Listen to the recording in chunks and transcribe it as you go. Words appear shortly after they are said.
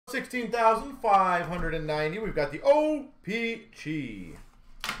16,590. We've got the O-Pee-Chee.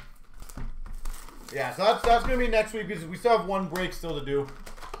 Yeah, so that's going to be next week because we still have one break still to do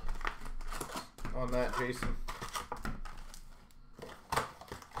on that, Jason.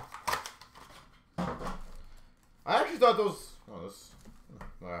 I actually thought those...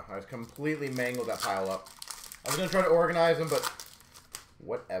 I just completely mangled that pile up. I was going to try to organize them, but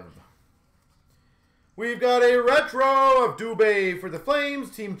whatever. We've got a retro of Dubé for the Flames.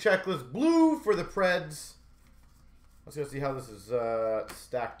 Team Checklist Blue for the Preds. Let's go see how this is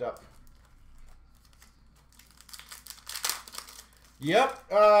stacked up. Yep,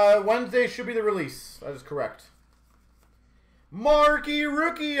 Wednesday should be the release. That is correct. Marquee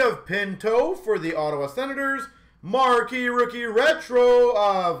Rookie of Pinto for the Ottawa Senators. Marquee Rookie Retro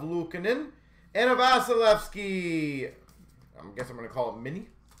of Luukkonen. And a Vasilevsky. I guess I'm going to call it Mini.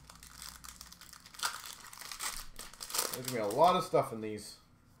 There's going to be a lot of stuff in these.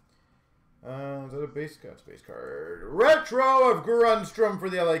 Is that a base card? It's a base card. Retro of Grundstrom for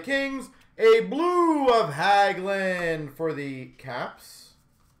the LA Kings. A blue of Hagelin for the Caps.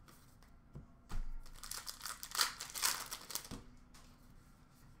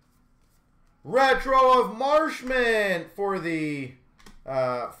 Retro of Marshman for the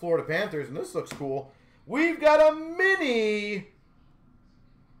Florida Panthers. And this looks cool. We've got a mini.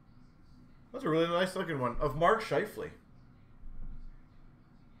 That's a really nice looking one. Of Mark Scheifele.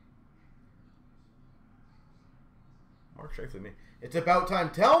 Mark Scheifele. It's about time.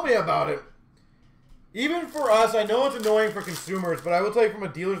 Tell me about it. Even for us, I know it's annoying for consumers, but I will tell you from a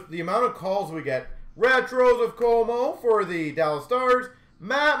dealer, the amount of calls we get. Retros of Como for the Dallas Stars.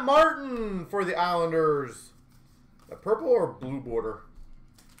 Matt Martin for the Islanders. A purple or blue border?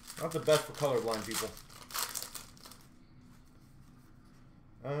 Not the best for colorblind people.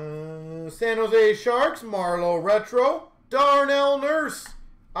 San Jose Sharks, Marlowe Retro. Darnell Nurse.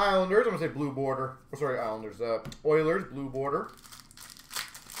 Islanders, I'm going to say blue border. Oh, sorry, Islanders. Oilers, blue border.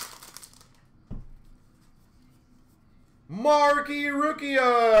 Marquee Rookie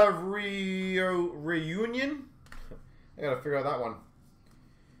of Reunion. I got to figure out that one.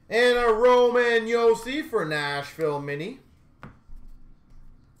 And a Roman Josi for Nashville Mini.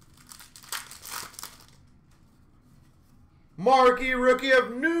 Marquee Rookie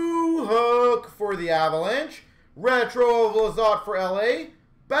of New Hook for the Avalanche. Retro of Lizotte for LA.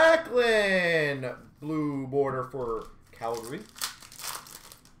 Backlund, blue border for Calgary.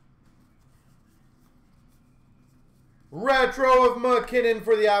 Retro of McKinnon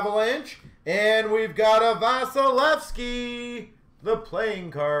for the Avalanche. And we've got a Vasilevsky, the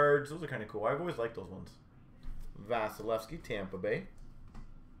playing cards. Those are kind of cool. I've always liked those ones. Vasilevsky, Tampa Bay.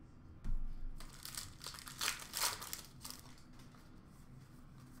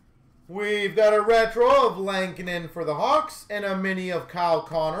 We've got a retro of Lankinen for the Hawks and a mini of Kyle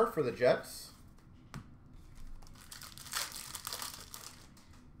Connor for the Jets.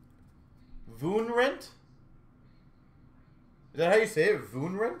 Voonrent? Is that how you say it?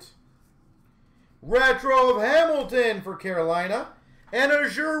 Voonrent? Retro of Hamilton for Carolina and a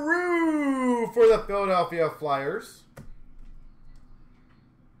Giroux for the Philadelphia Flyers.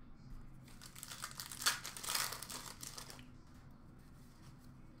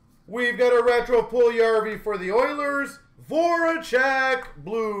 We've got a retro Puljujarvi for the Oilers. Voracek,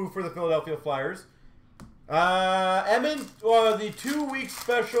 blue for the Philadelphia Flyers. The 2-week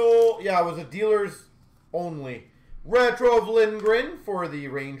special, yeah, it was a dealers only. Retro of Lindgren for the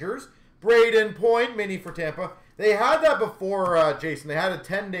Rangers. Braden Point, mini for Tampa. They had that before, Jason. They had a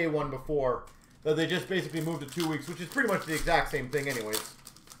 10-day one before that they just basically moved to 2 weeks, which is pretty much the exact same thing anyways.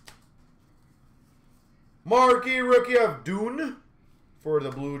 Marquee Rookie of Dune for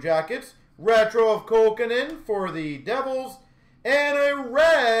the Blue Jackets. Retro of Kokkonen for the Devils. And a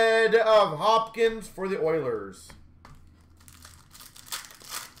red of Hopkins for the Oilers.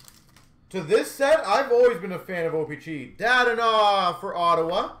 To this set, I've always been a fan of O-Pee-Chee. Dadonov for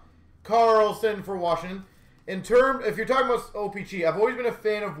Ottawa. Carlson for Washington. If you're talking about O-Pee-Chee, I've always been a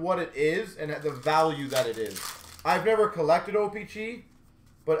fan of what it is and the value that it is. I've never collected O-Pee-Chee,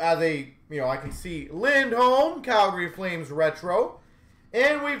 but as a, I can see Lindholm, Calgary Flames Retro.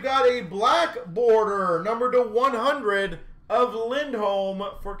 And we've got a black border, number to 100 of Lindholm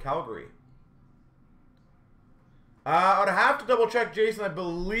for Calgary. I would have to double check, Jason. I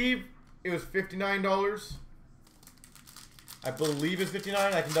believe it was $59. I believe it's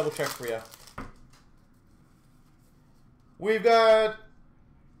 $59. I can double check for you. We've got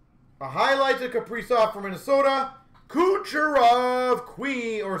a highlight of Kaprizov for Minnesota.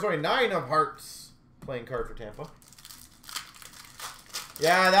 Kucherov, 9 of Hearts. Playing card for Tampa.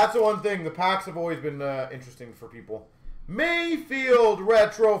 Yeah, that's the one thing. The packs have always been interesting for people. Mayfield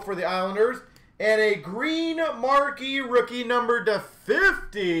retro for the Islanders. And a green marquee rookie number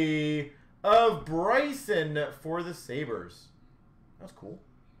 /50 of Bryson for the Sabres. That's cool.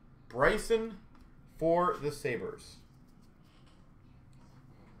 Bryson for the Sabres.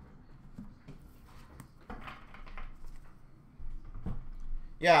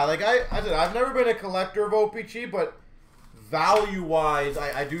 Yeah, like I said, I've never been a collector of O-Pee-Chee, but value-wise,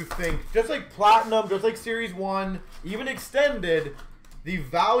 I do think, just like Platinum, just like Series 1, even Extended, the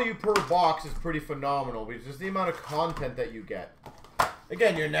value per box is pretty phenomenal. Because just the amount of content that you get.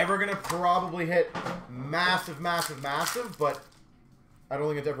 Again, you're never going to probably hit massive, massive, massive, but I don't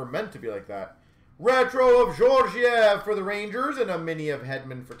think it's ever meant to be like that. Retro of Georgiev for the Rangers and a mini of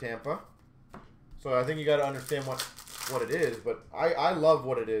Hedman for Tampa. So I think you got to understand what it is, but I love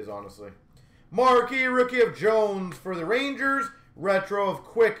what it is, honestly. Marquee rookie of Jones for the Rangers. Retro of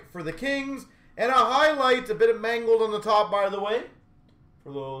Quick for the Kings. And a highlight, a bit of mangled on the top, by the way,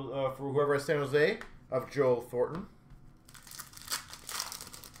 for those for whoever has San Jose, of Joe Thornton.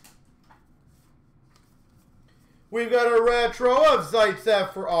 We've got a retro of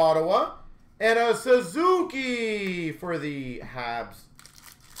Zaitsev for Ottawa. And a Suzuki for the Habs.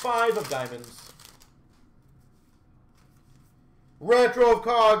 5 of diamonds. Retro of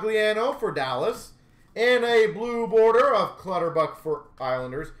Cogliano for Dallas. And a blue border of Clutterbuck for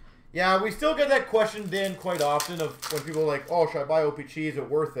Islanders. Yeah, we still get that question, Dan, quite often of when people are like, oh, should I buy O-Pee-Chee? Is it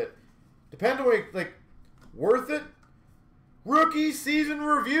worth it? Depends on what you, like, worth it? Rookie season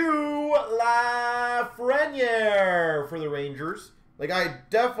review, Lafreniere for the Rangers. Like, I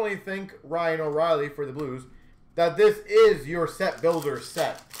definitely think Ryan O'Reilly for the Blues, that this is your set builder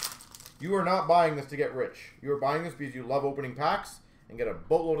set. You are not buying this to get rich. You are buying this because you love opening packs and get a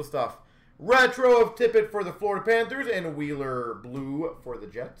boatload of stuff. Retro of Tippett for the Florida Panthers and Wheeler Blue for the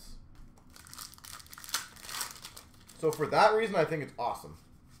Jets. So for that reason, I think it's awesome.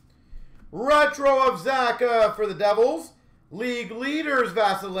 Retro of Zaka for the Devils. League leaders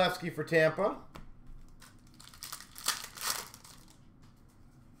Vasilevsky for Tampa.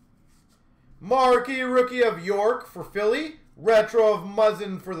 Marquee rookie of York for Philly. Retro of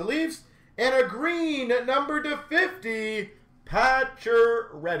Muzzin for the Leafs. And a green number /50,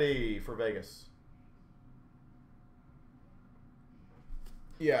 Pacioretty for Vegas.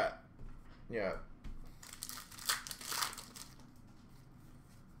 Yeah. Yeah.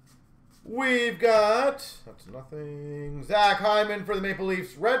 We've got, that's nothing, Zach Hyman for the Maple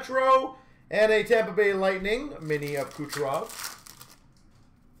Leafs retro. And a Tampa Bay Lightning mini of Kucherov.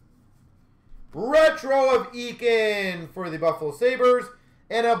 Retro of Eakin for the Buffalo Sabres.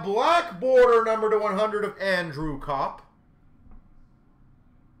 And a black border number /100 of Andrew Kopp.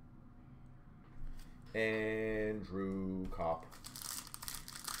 Andrew Kopp.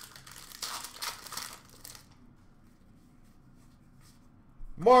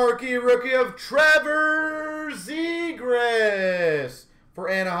 Marquee rookie of Trevor Zegras for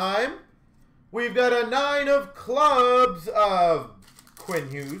Anaheim. We've got a 9 of clubs of Quinn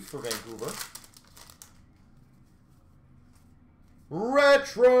Hughes for Vancouver.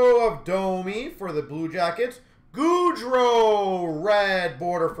 Retro of Domi for the Blue Jackets. Goudreau red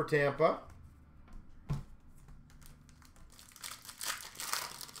border for Tampa.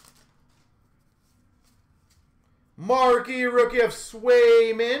 Marquee rookie of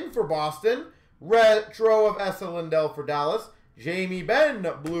Swayman for Boston. Retro of Esa Lindell for Dallas. Jamie Benn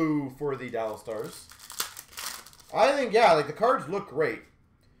blue for the Dallas Stars. I think, yeah, like the cards look great.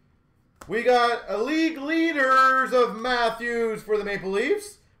 We got a league leaders of Matthews for the Maple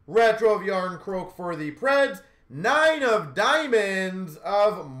Leafs. Retro of Yarn Croak for the Preds. 9 of diamonds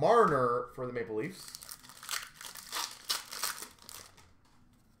of Marner for the Maple Leafs.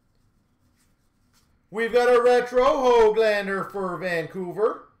 We've got a retro Höglander for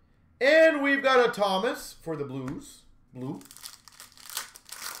Vancouver. And we've got a Thomas for the Blues. Blue.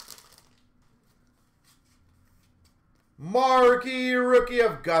 Marquee rookie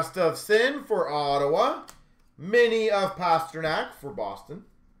of Gustafsson for Ottawa. Mini of Pasternak for Boston.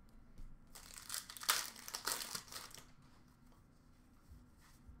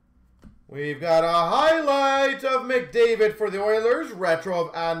 We've got a highlight of McDavid for the Oilers. Retro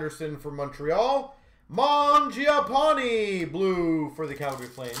of Anderson for Montreal. Mangiapane blue for the Calgary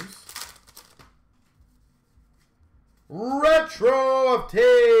Flames. Retro of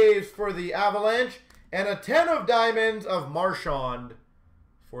Taves for the Avalanche. And a 10 of diamonds of Marchand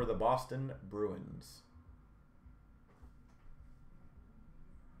for the Boston Bruins.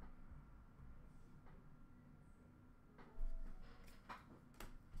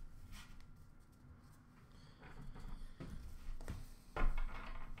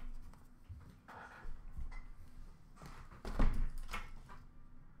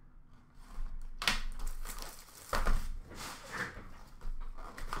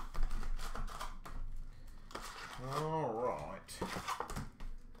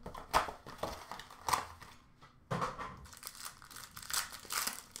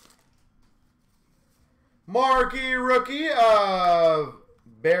 Marquee rookie of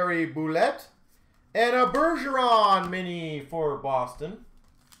Barry Boulette. And a Bergeron mini for Boston.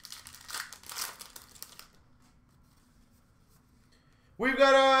 We've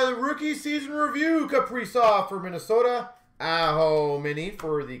got a rookie season review Kaprizov for Minnesota. Aho mini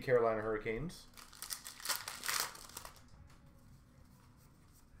for the Carolina Hurricanes.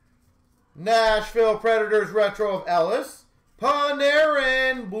 Nashville Predators retro of Ellis.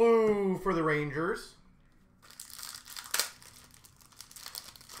 Panarin blue for the Rangers.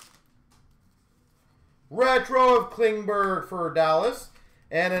 Retro of Klingberg for Dallas.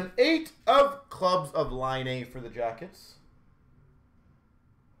 And an 8 of clubs of Line A for the Jackets.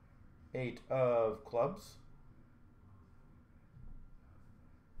 8 of clubs.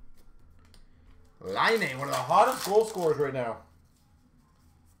 Line A, one of the hottest goal scorers right now.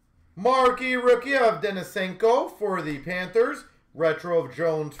 Marquee rookie of Denisenko for the Panthers. Retro of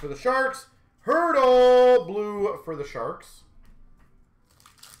Jones for the Sharks. Hurdle blue for the Sharks.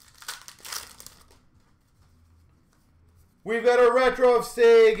 We've got a retro of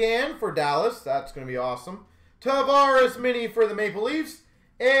Sagan for Dallas. That's going to be awesome. Tavares mini for the Maple Leafs.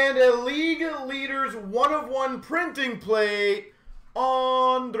 And a League Leaders 1/1 printing plate,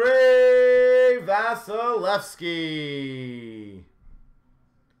 Andrei Vasilevskiy.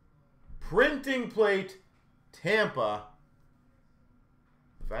 Printing plate, Tampa,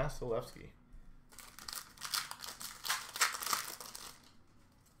 Vasilevskiy.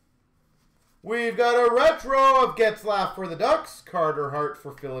 We've got a retro of Getzlaf for the Ducks. Carter Hart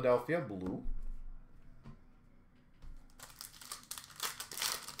for Philadelphia, blue.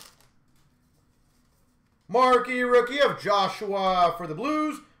 Marquee rookie of Joshua for the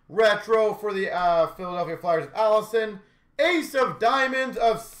Blues. Retro for the Philadelphia Flyers of Allison. Ace of Diamonds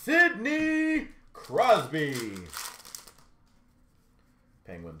of Sidney Crosby.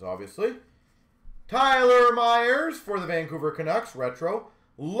 Penguins, obviously. Tyler Myers for the Vancouver Canucks. Retro.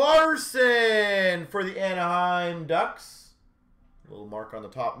 Larson for the Anaheim Ducks. Little mark on the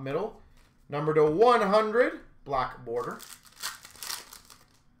top middle. Number to 100. Black border.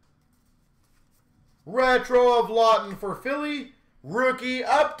 Retro of Lawton for Philly. Rookie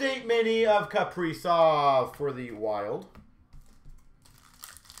update mini of Kaprizov for the Wild.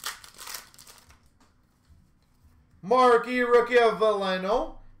 Marquee rookie of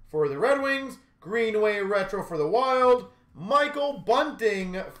Veleno for the Red Wings. Greenway retro for the Wild. Michael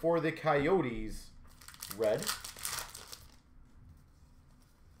Bunting for the Coyotes. Red.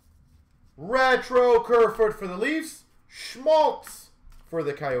 Retro Kerfoot for the Leafs. Schmaltz for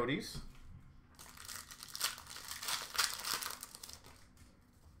the Coyotes.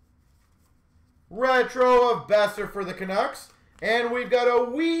 Retro of Besser for the Canucks. And we've got a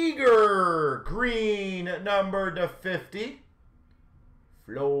Uyghur green number to 50.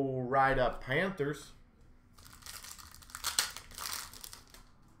 Florida Panthers.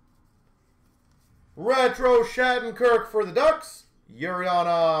 Retro Shattenkirk for the Ducks.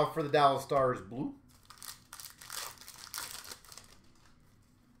 Urianov for the Dallas Stars, blue.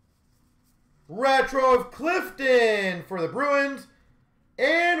 Retro of Clifton for the Bruins.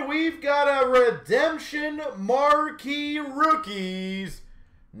 And we've got a Redemption Marquee Rookies,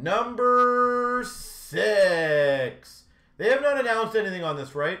 number 6. They have not announced anything on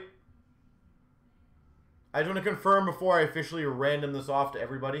this, right? I just want to confirm before I officially random this off to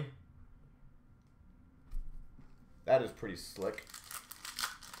everybody. That is pretty slick.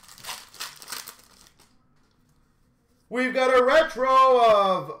 We've got a retro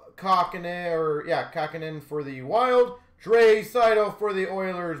of Kakinen for the Wild. Dre Saito for the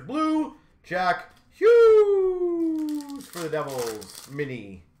Oilers, blue. Jack Hughes for the Devils,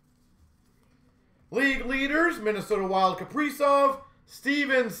 mini. League leaders, Minnesota Wild Kaprizov.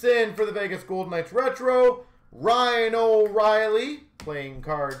 Stevenson for the Vegas Golden Knights, retro. Ryan O'Reilly, playing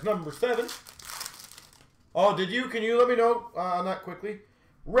cards, number 7. Oh, did you? Can you let me know on that quickly?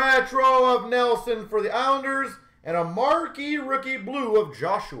 Retro of Nelson for the Islanders. And a marquee rookie blue of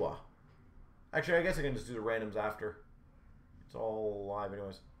Joshua. Actually, I guess I can just do the randoms after. It's all live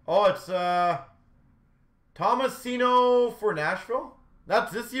anyways. Oh, it's Tomasino for Nashville?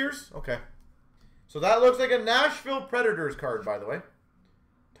 That's this year's? Okay. So that looks like a Nashville Predators card, by the way.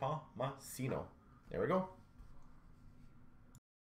 Tomasino. There we go.